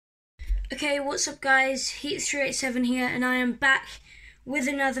Okay, what's up guys, Heat387 here, and I am back with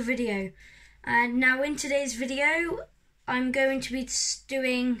another video. And now in today's video, I'm going to be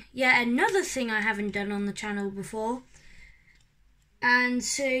doing yet another thing I haven't done on the channel before. And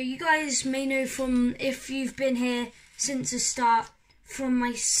so you guys may know from, if you've been here since the start, from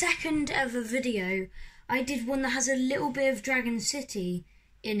my second ever video, I did one that has a little bit of Dragon City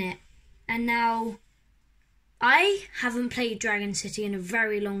in it. And now, I haven't played Dragon City in a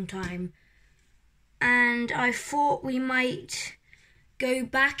very long time. And I thought we might go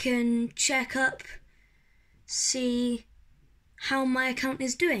back and check up, see how my account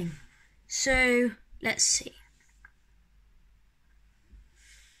is doing. So, let's see.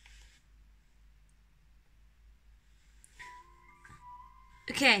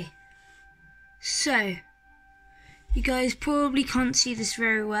 Okay, so, you guys probably can't see this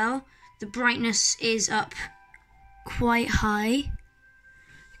very well. The brightness is up quite high.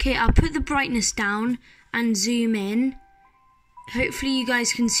 Okay, I'll put the brightness down and zoom in. Hopefully you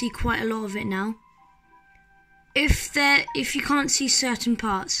guys can see quite a lot of it now. If you can't see certain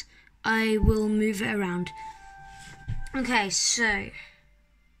parts, I will move it around. Okay, so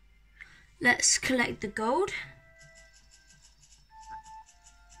let's collect the gold.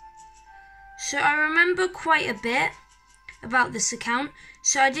 So I remember quite a bit about this account.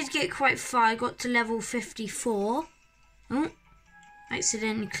 So I did get quite far. I got to level 54. Oh.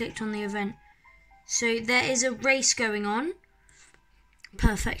 Accidentally clicked on the event. So there is a race going on.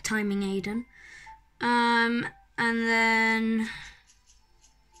 Perfect timing, Aiden. And then,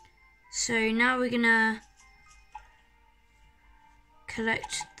 so now we're gonna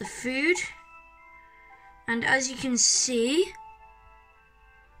collect the food. And as you can see,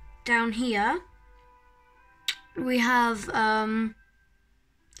 down here, we have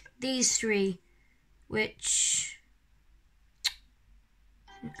these three, which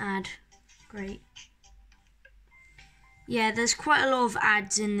ad, great. Yeah, there's quite a lot of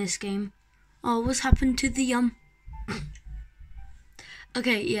ads in this game. Oh, what's happened to the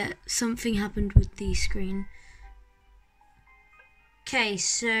Okay, yeah, something happened with the screen. Okay,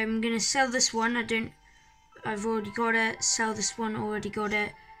 so I'm gonna sell this one. I've already got it. Sell this one, already got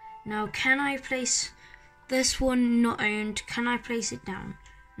it. Now, can I place this one? Not owned. Can I place it down?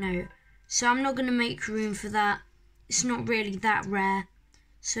 No. So I'm not gonna make room for that. It's not really that rare.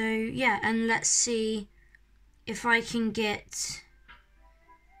 So yeah, and let's see if I can get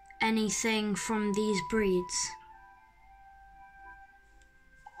anything from these breeds.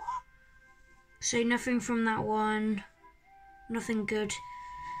 So nothing from that one, nothing good.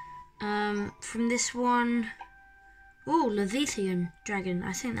 From this one, oh, Leviathan dragon,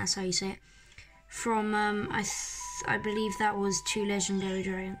 I think that's how you say it. From, I believe that was 2 legendary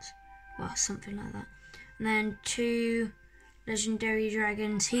dragons, well, something like that. And then 2 legendary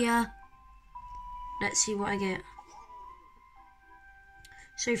dragons here. Let's see what I get.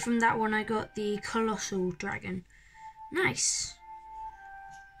 So from that one I got the colossal dragon. Nice.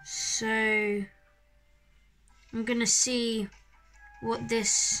 So I'm gonna see what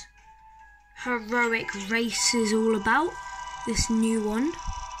this heroic race is all about. This new one.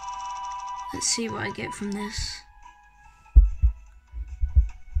 Let's see what I get from this.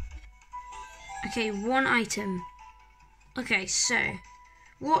 Okay, 1 item. Okay, so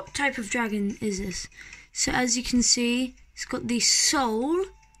what type of dragon is this? So as you can see, it's got the soul,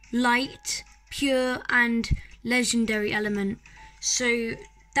 light, pure, and legendary element. So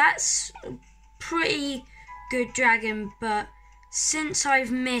that's a pretty good dragon, but since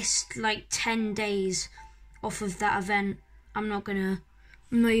I've missed like 10 days off of that event, I'm not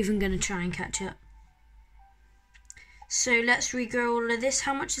even gonna try and catch up. So let's regrow all of this.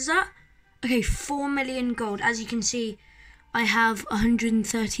 How much is that? Okay, 4 million gold. As you can see, I have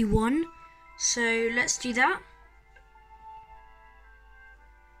 131, so let's do that.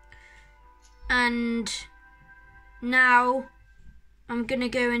 And now I'm gonna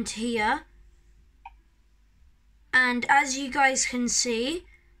go into here, and as you guys can see,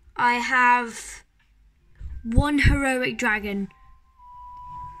 I have 1 heroic dragon,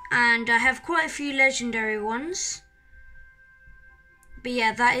 and I have quite a few legendary ones. But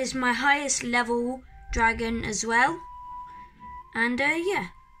yeah, that is my highest level dragon as well. And yeah,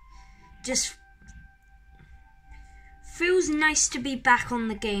 just feels nice to be back on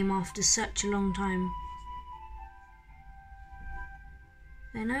the game after such a long time.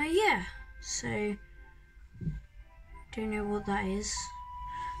 And yeah, so don't know what that is.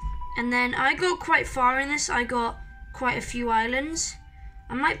 And then I got quite far in this. I got quite a few islands.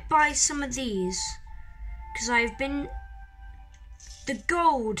 I might buy some of these because I've been the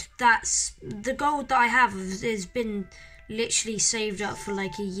gold that I have has been literally saved up for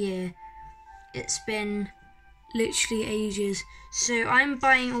like a year. it's been literally ages. So I'm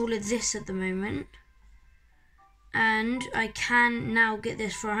buying all of this at the moment, and I can now get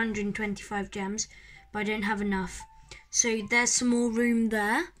this for 125 gems, but I don't have enough. So there's some more room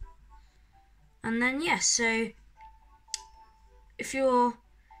there. And then so if you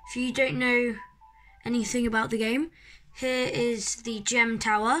don't know anything about the game, here is the gem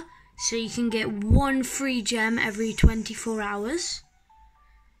tower. So you can get 1 free gem every 24 hours.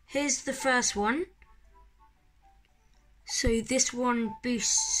 Here's the first one. So this one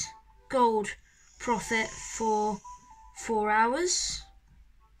boosts gold profit for 4 hours.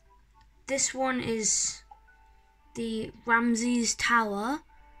 This one is the Ramses Tower.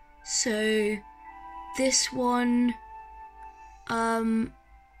 So this one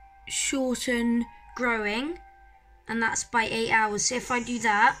shorten growing, and that's by 8 hours. So if I do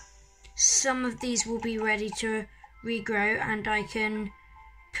that, some of these will be ready to regrow, and I can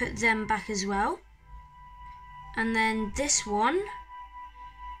put them back as well. And then this one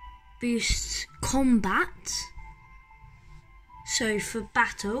boosts combat, so for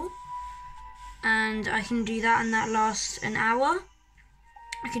battle, and I can do that, and that lasts an hour.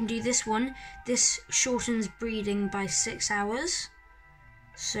 I can do this one. This shortens breeding by 6 hours,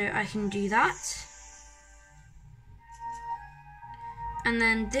 so I can do that. And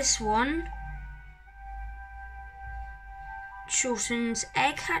then this one shortens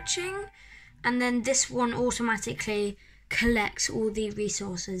egg hatching, and then this one automatically collects all the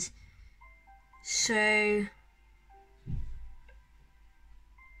resources. So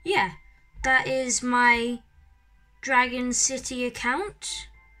yeah, that is my Dragon City account.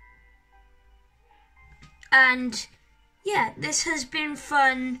 And yeah, this has been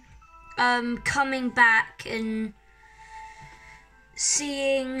fun, coming back and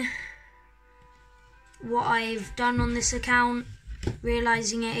seeing what I've done on this account,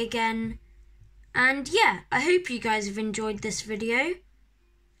 realising it again. And yeah, I hope you guys have enjoyed this video.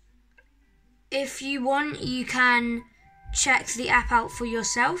 If you want, you can check the app out for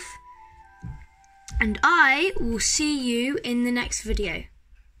yourself. And I will see you in the next video.